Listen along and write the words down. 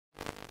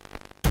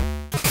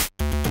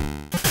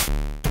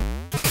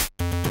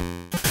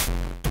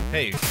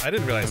Hey, I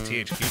didn't realize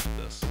THQ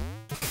did this.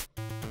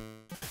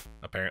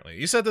 Apparently.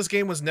 You said this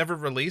game was never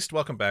released?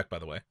 Welcome back, by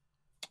the way.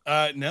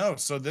 No,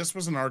 so this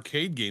was an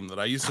arcade game that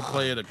I used to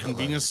play at a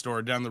convenience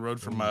store down the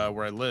road from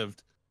where I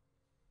lived.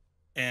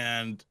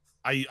 And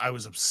I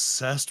was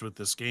obsessed with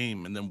this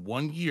game. And then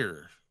one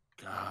year,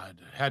 God,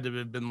 it had to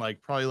have been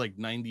like probably like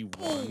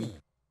 91,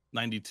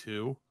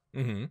 92.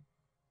 Mm-hmm.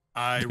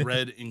 I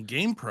read in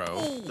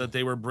GamePro that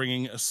they were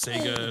bringing a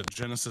Sega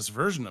Genesis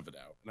version of it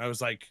out. And I was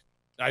like,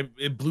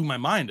 it blew my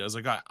mind. I was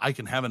like, I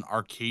can have an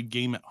arcade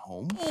game at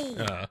home?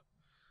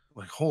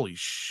 Like, holy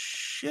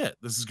shit,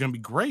 this is going to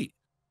be great.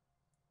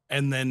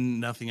 And then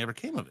nothing ever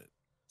came of it.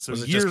 So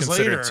was it years just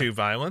considered later, too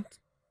violent?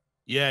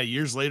 Yeah,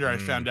 years later, I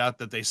found out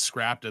that they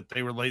scrapped it.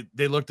 They were late.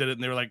 They looked at it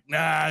and they were like,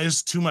 nah,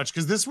 it's too much.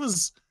 Because this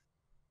was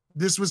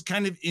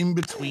kind of in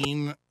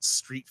between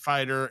Street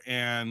Fighter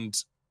and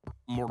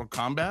Mortal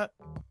Kombat.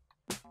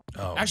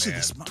 Oh, actually,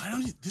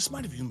 man. this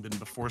might have even been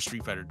before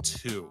Street Fighter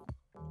 2.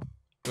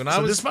 When I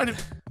was, this might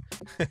have.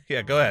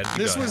 Yeah, go ahead.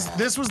 This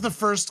was the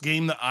first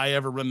game that I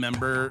ever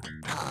remember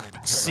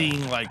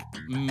seeing like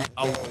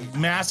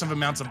massive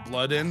amounts of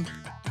blood in.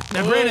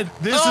 Now, granted,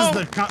 this is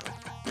the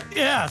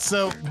yeah.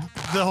 So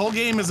the whole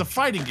game is a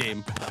fighting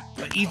game,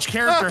 but each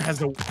character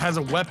has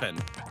a weapon.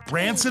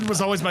 Rancid was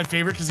always my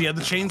favorite because he had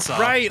the chainsaw.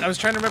 Right. I was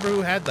trying to remember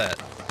who had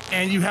that.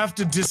 And you have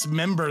to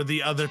dismember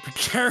the other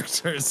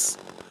characters.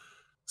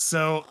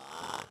 So.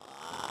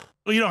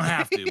 Well, you don't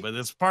have to, but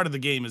it's part of the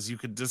game is you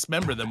could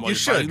dismember them while you're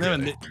fighting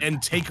them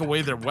and take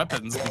away their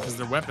weapons because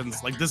their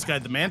weapons, like this guy,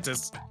 the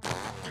Mantis,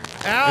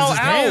 ow, his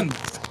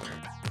hands.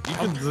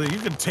 You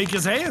could take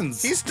his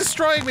hands. He's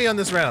destroying me on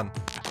this round.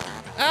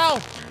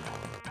 Ow!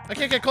 I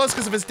can't get close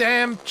because of his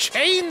damn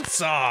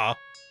chainsaw.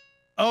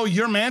 Oh,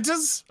 you're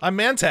Mantis? I'm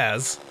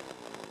Mantaz.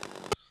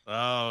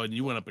 Oh, and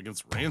you went up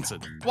against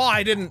Rancid. Well,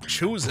 I didn't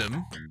choose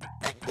him.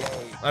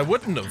 I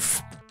wouldn't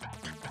have.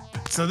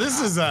 So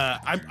this is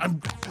I'm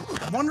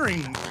wondering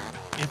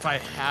if I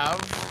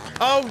have.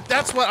 Oh,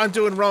 that's what I'm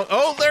doing wrong.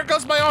 Oh, there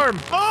goes my arm.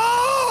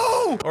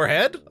 Oh, or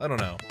head? I don't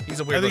know.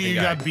 He's a weird looking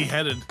guy. I think you got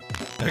beheaded.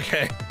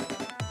 Okay.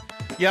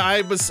 Yeah,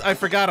 I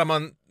forgot I'm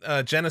on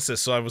Genesis,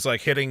 so I was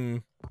like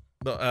hitting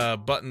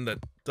the button that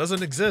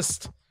doesn't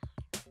exist.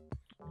 All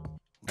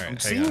right, I'm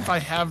seeing if I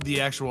have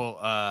the actual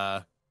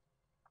the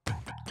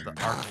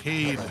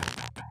arcade.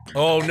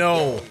 Oh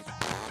no!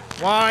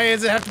 Why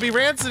does it have to be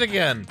Rancid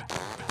again?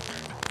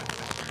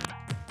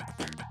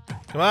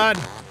 Come on!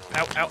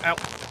 Ow, ow, ow.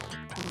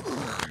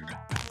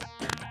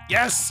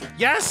 Yes!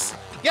 Yes!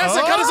 Yes,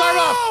 I cut his arm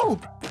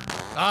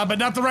off! But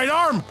not the right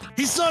arm!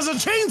 He still has a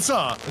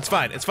chainsaw! It's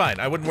fine, it's fine.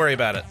 I wouldn't worry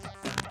about it.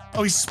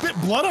 Oh, he spit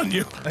blood on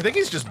you! I think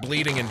he's just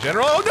bleeding in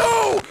general.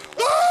 Oh,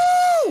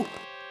 no! No!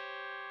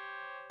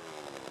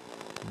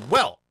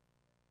 Well.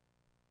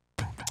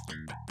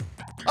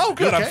 Oh,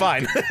 good, okay? I'm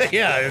fine.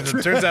 Yeah, it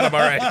turns out I'm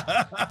alright.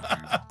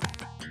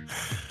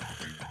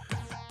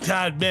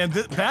 God, man,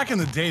 back in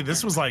the day,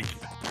 this was like...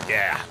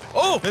 Yeah.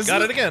 Oh,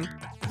 got it again.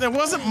 There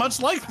wasn't much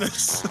like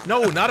this.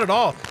 No, not at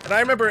all. And I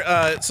remember,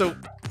 so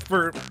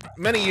for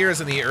many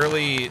years in the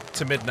early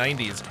to mid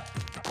 90s,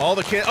 all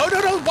the kids. Oh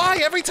no, why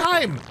every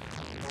time?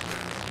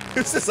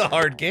 This is a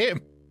hard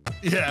game.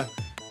 Yeah.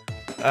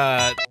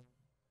 Let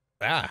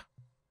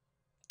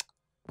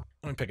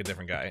me pick a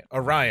different guy.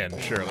 Orion,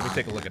 sure. Let me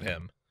take a look at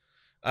him.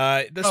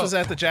 This was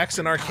at the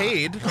Jackson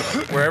Arcade,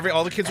 where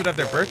all the kids would have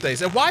their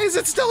birthdays. And why is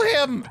it still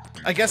him?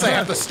 I guess I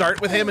have to start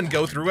with him and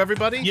go through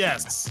everybody?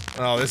 Yes.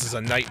 Oh, this is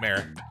a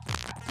nightmare.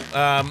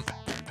 Oh,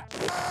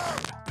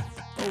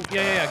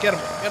 yeah, get him.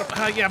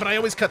 Yeah, but I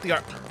always cut the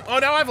arm. Oh,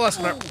 now I've lost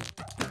an arm.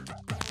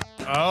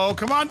 Oh,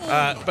 come on.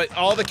 But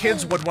all the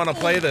kids would want to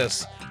play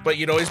this, but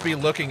you'd always be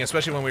looking,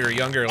 especially when we were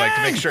younger, like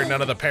to make sure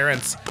none of the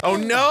parents. Oh,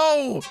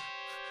 no!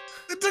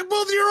 It took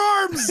both of your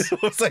arms!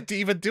 What was I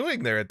even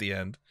doing there at the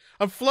end?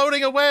 I'm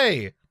floating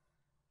away.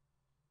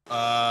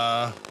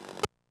 Wasn't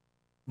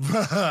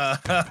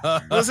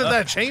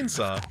that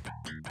chainsaw?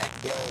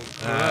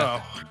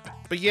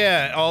 But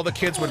yeah, all the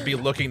kids would be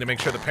looking to make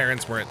sure the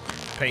parents weren't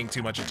paying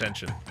too much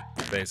attention,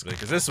 basically,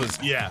 because this was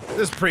this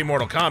is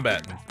pre-Mortal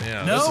Kombat.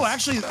 Yeah, no,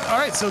 actually, all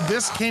right. So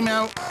this came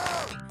out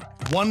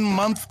 1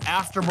 month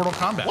after Mortal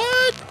Kombat.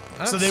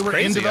 What? So they were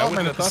in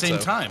development at the same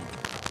time.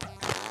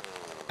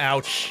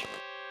 Ouch.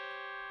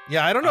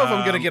 Yeah, I don't know if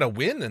I'm gonna get a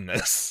win in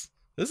this.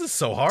 This is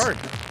so hard.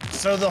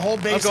 So the whole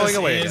basis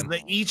is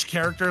that each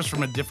character is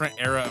from a different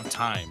era of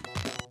time.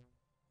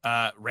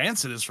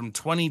 Rancid is from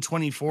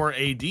 2024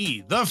 AD,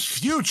 the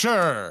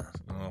future.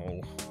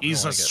 Oh,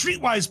 he's a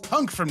streetwise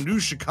punk from New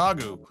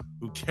Chicago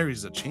who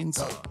carries a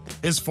chainsaw.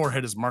 His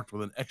forehead is marked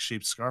with an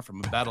X-shaped scar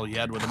from a battle he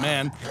had with a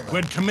man who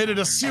had committed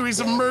a series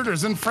of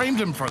murders and framed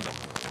him for them.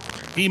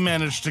 He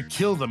managed to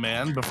kill the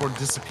man before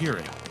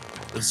disappearing.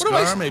 The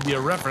scar may be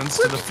a reference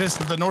to the Fist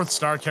of the North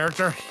Star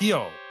character,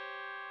 Hyo.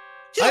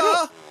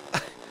 Yeah.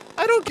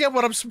 I don't get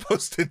what I'm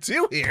supposed to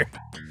do here.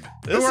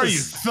 Who are you,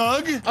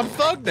 Thug? I'm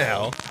Thug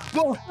now.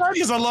 Well, Thug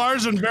is a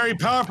large and very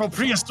powerful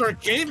prehistoric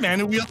caveman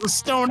who wields a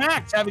stone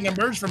axe, having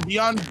emerged from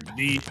beyond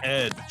the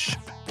edge.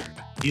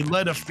 He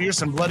led a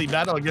fierce and bloody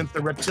battle against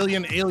the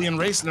reptilian alien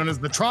race known as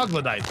the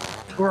Troglodytes,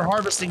 who were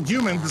harvesting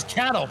humans as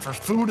cattle for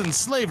food and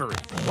slavery.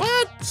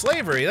 What?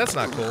 Slavery? That's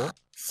not cool.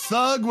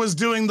 Thug was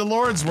doing the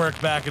Lord's work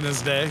back in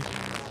his day.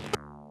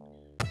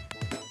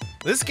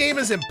 This game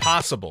is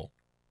impossible.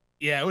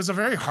 Yeah, it was a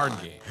very hard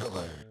game.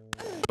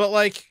 But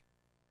like,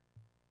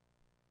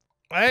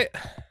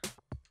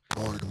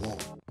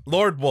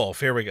 Lord Wolf,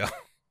 here we go.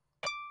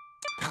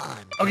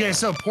 Okay,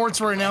 so ports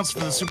were announced for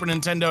the Super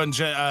Nintendo and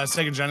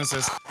Sega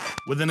Genesis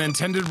with an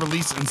intended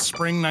release in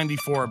spring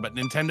 '94, but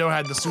Nintendo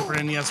had the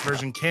Super NES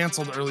version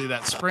canceled early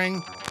that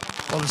spring,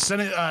 while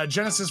the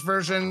Genesis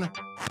version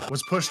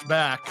was pushed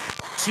back.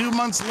 2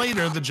 months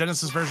later, the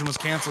Genesis version was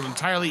canceled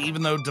entirely,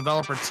 even though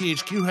developer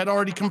THQ had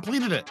already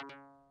completed it.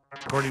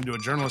 According to a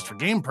journalist for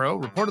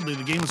GamePro, reportedly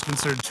the game was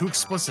considered too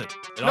explicit.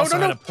 It also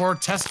had a poor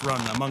test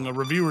run among the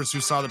reviewers who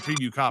saw the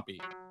preview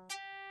copy.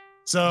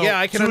 So yeah,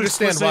 I can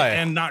understand why.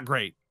 And not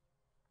great.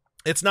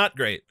 It's not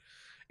great.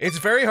 It's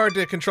very hard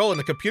to control, and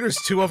the computer's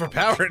too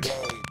overpowered.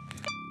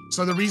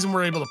 So the reason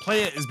we're able to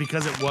play it is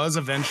because it was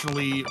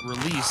eventually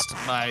released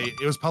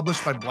it was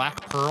published by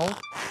Black Pearl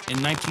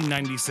in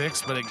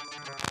 1996, but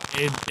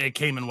it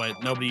came and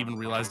went. Nobody even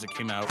realized it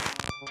came out.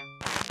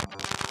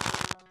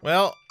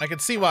 Well, I can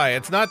see why.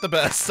 It's not the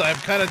best. I'm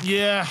kind of...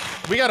 Yeah.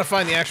 We gotta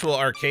find the actual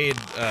arcade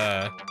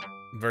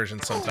version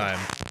sometime.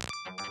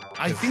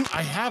 I think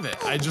I have it.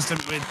 I just...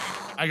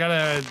 I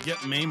gotta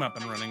get MAME up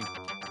and running.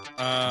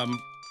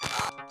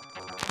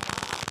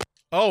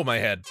 Oh, my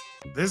head.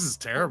 This is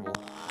terrible.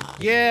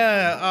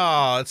 Yeah.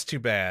 Oh, it's too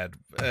bad.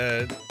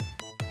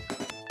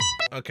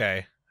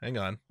 Okay. Hang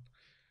on.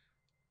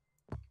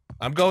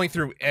 I'm going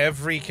through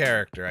every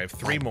character. I have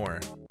 3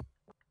 more.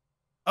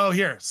 Oh,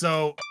 here.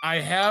 So I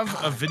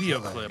have a video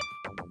clip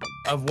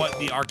of what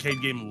the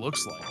arcade game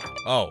looks like.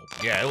 Oh,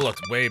 yeah, it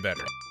looks way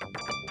better.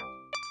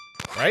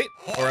 Right?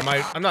 Or am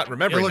I'm not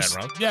remembering that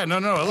wrong. Yeah, no,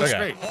 it looks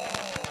great.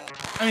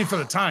 I mean, for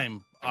the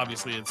time,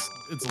 obviously it's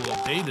a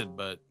little dated,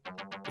 but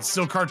it's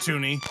still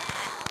cartoony.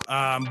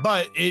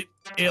 But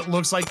it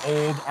looks like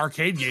old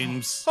arcade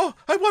games. Oh,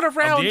 I want a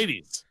round. Of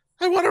the 80s.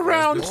 I want a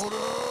round.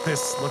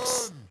 This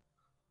looks...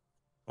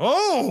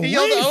 Oh, he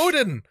yelled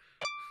Odin.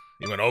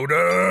 He went,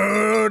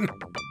 Odin!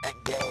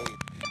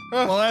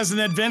 Well, as an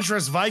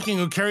adventurous Viking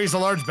who carries a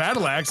large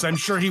battle axe, I'm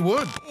sure he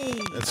would.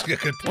 That's a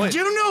good point. Do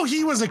you know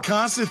he was a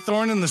constant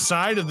thorn in the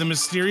side of the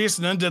mysterious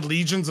and undead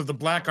legions of the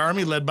Black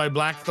Army led by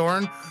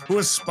Blackthorn, who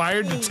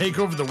aspired to take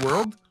over the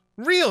world?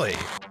 Really?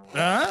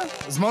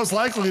 It's most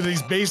likely that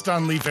he's based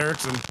on Leif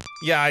Erikson.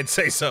 Yeah, I'd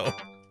say so.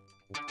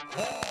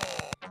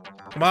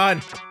 Come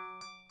on.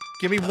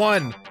 Give me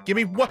one. Give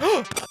me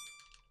one.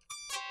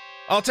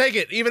 I'll take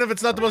it, even if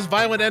it's not the most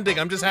violent ending.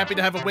 I'm just happy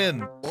to have a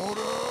win.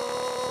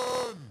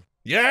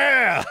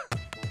 Yeah!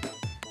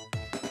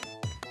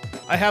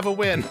 I have a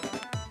win.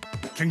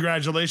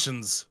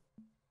 Congratulations.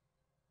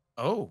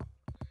 Oh.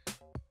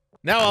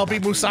 Now I'll be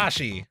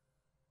Musashi.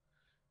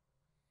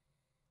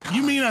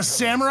 You mean a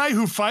samurai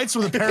who fights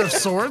with a pair of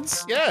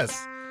swords?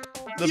 Yes.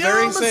 The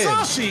very same.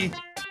 Musashi,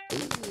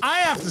 I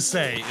have to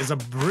say, is a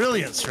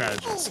brilliant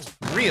strategist.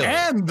 Really?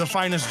 And the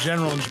finest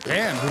general in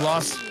Japan who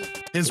lost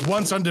his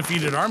once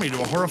undefeated army to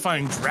a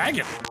horrifying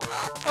dragon.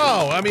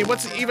 Oh, I mean,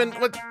 even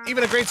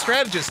a great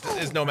strategist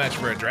is no match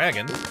for a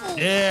dragon.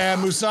 Yeah,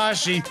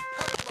 Musashi.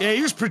 Yeah,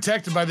 he was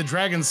protected by the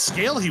dragon's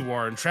scale he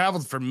wore and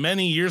traveled for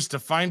many years to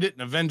find it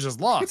and avenge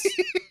his loss.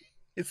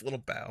 His little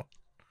bow.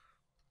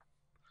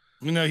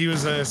 You know, he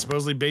was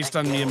supposedly based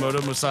on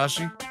Miyamoto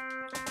Musashi.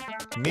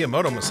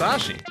 Miyamoto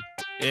Musashi?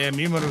 Yeah,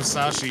 Miyamoto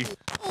Musashi.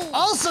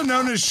 Also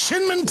known as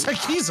Shinman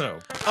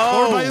Takizo.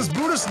 Oh. Or by his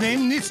Buddhist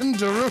name, Nitin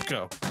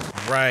Daruko.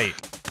 Right.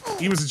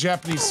 He was a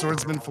Japanese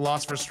swordsman,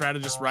 philosopher,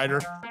 strategist,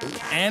 writer,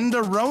 and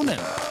a Ronin.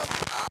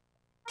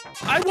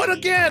 I won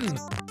again!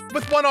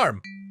 With one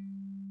arm.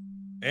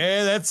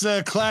 Yeah, that's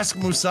a classic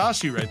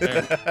Musashi right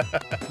there.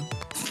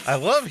 I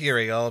love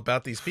hearing all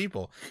about these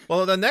people.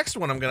 Well, the next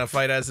one I'm going to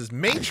fight as is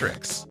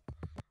Matrix.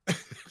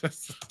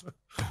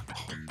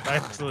 I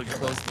actually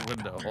closed the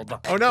window. Hold on.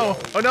 Oh no!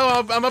 Oh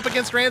no! I'm up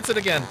against Rancid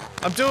again.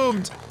 I'm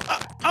doomed.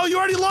 Oh, you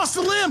already lost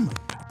a limb.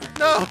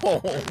 No.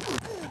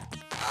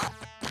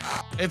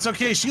 It's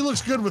okay. She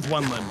looks good with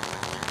one limb.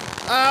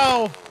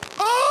 Ow!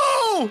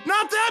 Oh,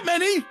 not that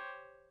many.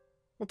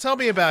 Well, tell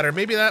me about her.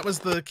 Maybe that was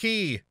the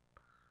key.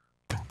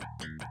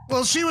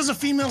 Well, she was a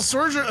female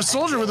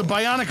soldier with a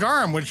bionic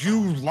arm, which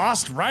you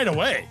lost right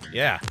away.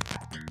 Yeah.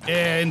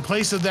 In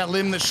place of that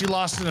limb that she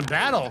lost in a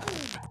battle.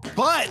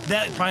 But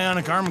that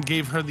bionic arm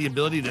gave her the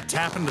ability to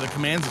tap into the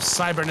commands of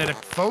cybernetic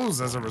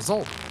foes as a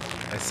result.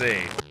 I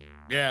see.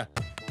 Yeah.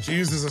 She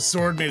uses a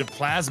sword made of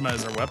plasma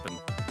as her weapon.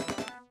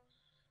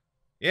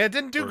 Yeah, it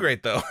didn't do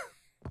great, though.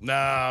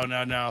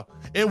 No.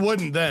 It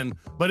wouldn't then.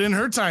 But in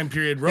her time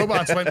period,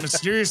 robots went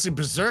mysteriously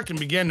berserk and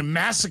began to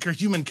massacre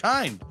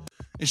humankind.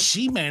 And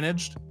she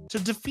managed to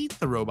defeat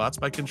the robots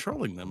by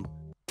controlling them.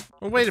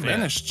 Well, wait a minute.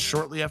 Vanished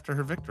shortly after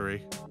her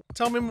victory.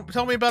 Tell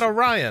me about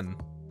Orion.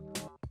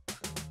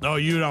 Oh,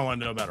 you don't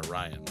want to know about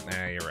Orion.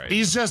 Nah, you're right.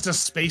 He's just a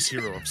space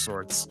hero of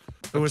sorts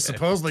who was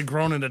supposedly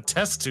grown in a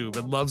test tube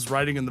and loves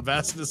riding in the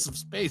vastness of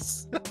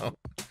space. Oh.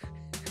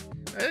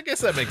 I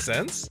guess that makes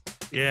sense.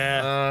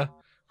 Yeah.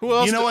 Who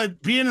else? You know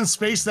what? Being in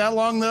space that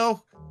long,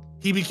 though,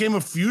 he became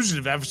a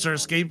fugitive after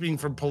escaping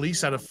from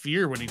police out of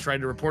fear when he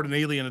tried to report an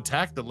alien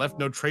attack that left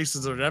no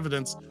traces of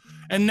evidence,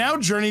 and now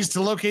journeys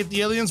to locate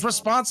the aliens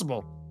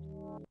responsible.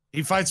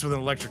 He fights with an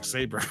electric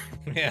saber.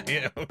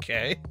 Yeah,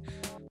 okay.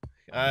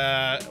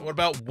 What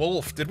about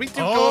Wolf? Did we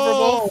go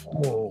over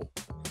Wolf?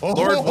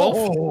 Lord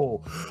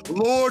Wolf?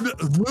 Lord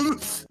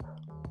Wolf.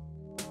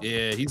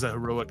 Yeah, he's a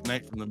heroic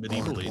knight from the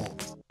medieval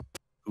ages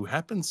who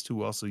happens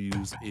to also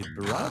use a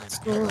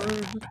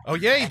broadsword. Oh,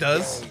 yeah, he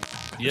does.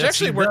 Yes, Which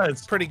actually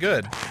works pretty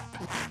good.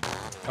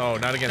 Oh,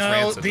 not against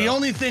Rancid, the though.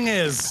 only thing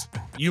is,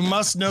 you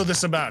must know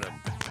this about him.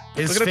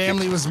 His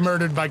family was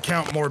murdered by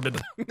Count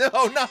Morbid. No,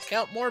 not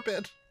Count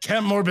Morbid.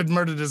 Count Morbid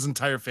murdered his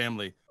entire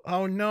family.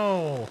 Oh,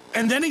 no.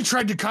 And then he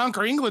tried to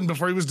conquer England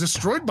before he was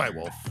destroyed by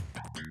Wolf.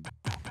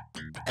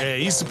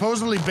 He's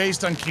supposedly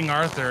based on King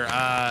Arthur.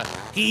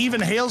 He even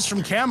hails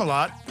from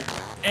Camelot.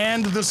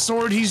 And the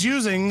sword he's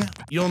using,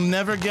 you'll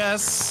never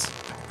guess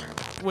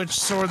which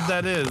sword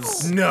that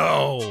is.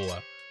 No.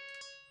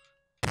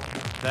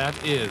 That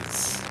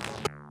is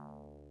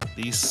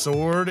the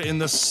sword in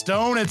the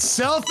stone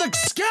itself,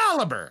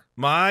 Excalibur.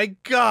 My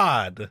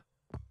God.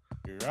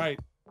 You're right.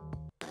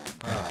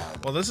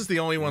 Well, this is the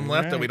only one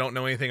left that we don't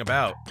know anything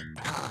about.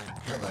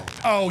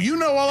 Oh, you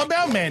know all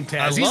about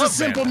Mantaz. He's a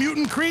simple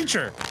mutant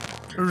creature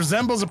who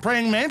resembles a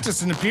praying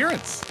mantis in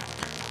appearance.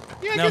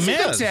 Yeah, I now, guess he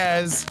does.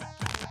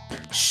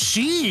 Mantaz,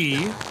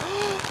 she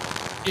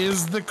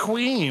is the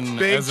queen,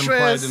 Big as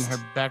implied twist. in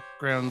her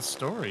background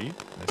story,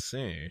 I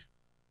see.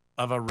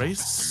 of a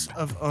race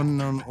of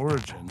unknown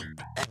origin.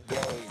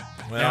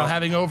 Well, Now,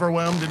 having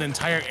overwhelmed an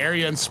entire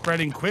area and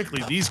spreading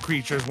quickly, these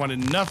creatures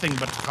wanted nothing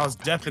but to cause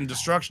death and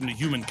destruction to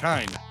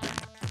humankind.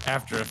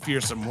 After a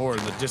fearsome war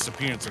and the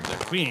disappearance of their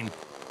queen,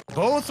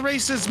 both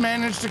races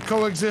managed to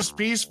coexist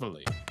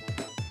peacefully.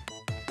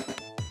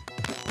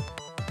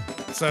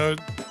 So,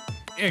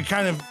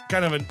 kind of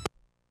a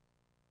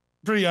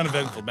pretty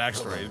uneventful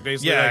backstory.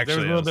 Basically, Yeah, like, there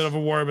was a actually little is. bit of a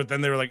war, but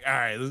then they were like, "All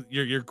right,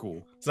 you're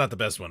cool." it's not the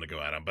best one to go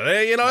out on, but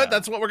hey, you know what?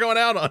 That's what we're going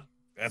out on.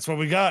 That's what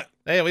we got.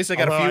 Hey, at least I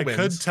got Although a few I wins.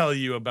 could tell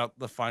you about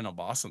the final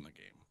boss in the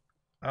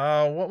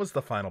game. What was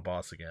the final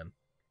boss again?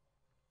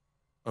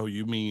 Oh,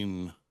 you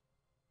mean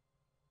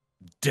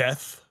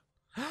Death?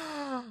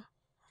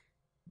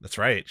 That's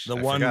right. The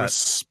I one forgot.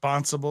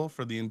 responsible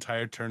for the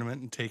entire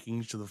tournament and taking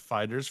each of the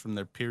fighters from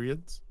their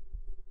periods.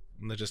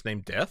 And they're just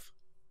named Death?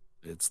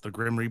 It's the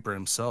Grim Reaper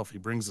himself. He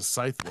brings a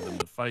scythe with him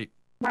to fight.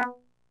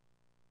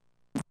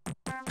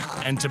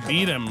 And to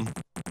beat him,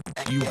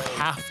 you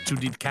have to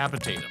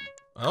decapitate him.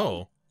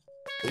 Oh.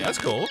 That's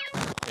cool.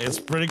 It's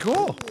pretty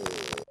cool.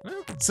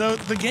 Well, So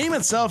the game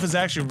itself is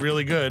actually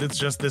really good. It's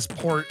just this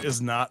port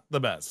is not the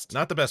best.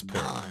 not the best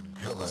port.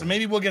 So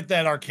maybe we'll get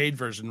that arcade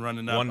version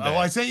running up. One day. Oh,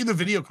 I sent you the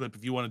video clip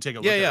if you want to take a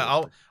look at it.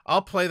 Yeah,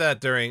 I'll play that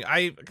during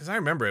because I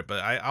remember it, but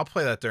I'll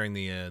play that during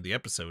the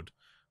episode.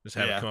 Just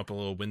have it come up a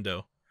little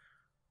window.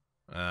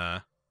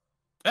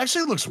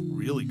 Actually, it looks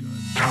really good.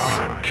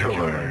 Time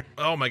killer.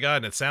 Oh my God,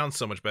 and it sounds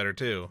so much better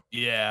too.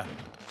 Yeah.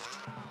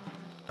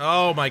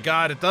 Oh my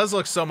God, it does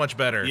look so much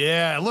better.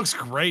 Yeah, it looks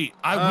great.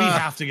 We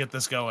have to get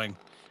this going.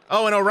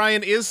 Oh, and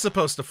Orion is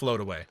supposed to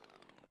float away.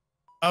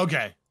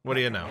 Okay. What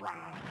do you know?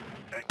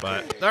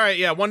 But all right,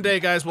 yeah, one day,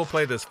 guys, we'll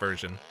play this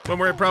version when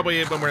we're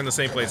in the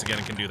same place again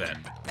and can do that.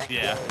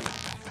 Yeah.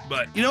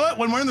 But You know what?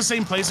 When we're in the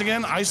same place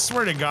again, I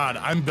swear to God,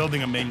 I'm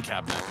building a main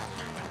cabinet.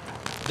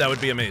 that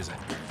would be amazing,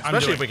 I'm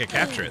especially doing if we could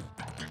capture it.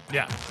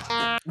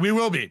 Yeah. We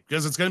will be,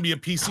 because it's going to be a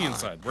PC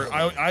inside. Where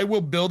I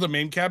will build a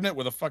main cabinet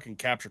with a fucking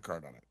capture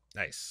card on it.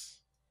 Nice,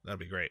 that'd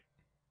be great.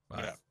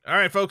 But, Yeah. all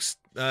right, folks,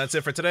 that's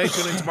it for today.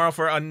 Tune in tomorrow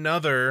for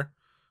another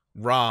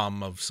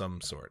ROM of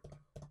some sort.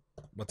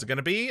 What's it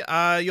gonna be?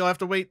 You'll have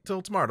to wait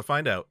till tomorrow to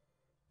find out.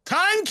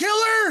 Time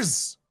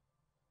killers!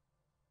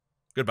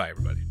 Goodbye,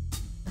 everybody.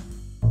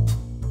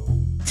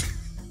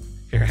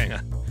 Here, hang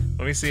on.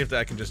 Let me see if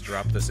I can just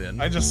drop this in.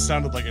 I just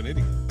sounded like an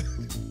idiot.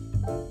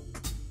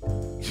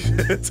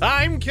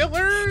 Time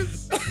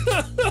killers!